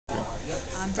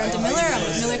I'm Brenda Miller. I'm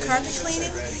with Miller Carpet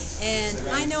Cleaning, and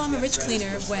I know I'm a rich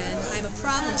cleaner when I'm a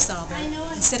problem solver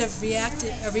instead of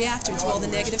a reactor to all the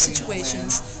negative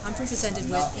situations I'm presented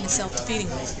with in a self-defeating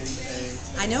way.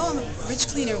 I know I'm a rich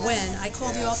cleaner when I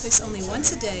call the office only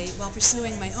once a day while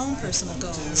pursuing my own personal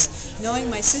goals, knowing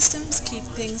my systems keep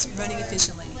things running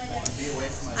efficiently.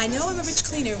 I know I'm a rich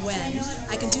cleaner when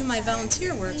I can do my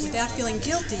volunteer work without feeling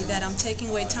guilty that I'm taking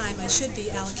away time I should be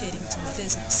allocating to my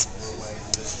business.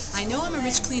 I know I'm a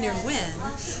rich cleaner when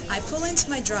I pull into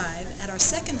my drive at our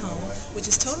second home, which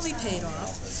is totally paid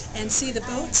off, and see the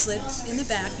boat slip in the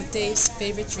back with Dave's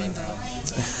favorite dream boat.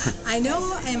 I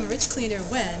know I am a rich cleaner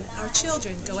when our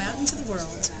children go out into the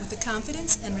world with the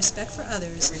confidence and respect for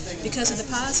others because of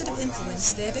the positive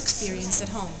influence they have experienced at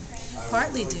home,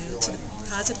 partly due to the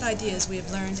positive ideas we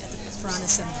have learned at the Piranha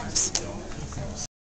seminars.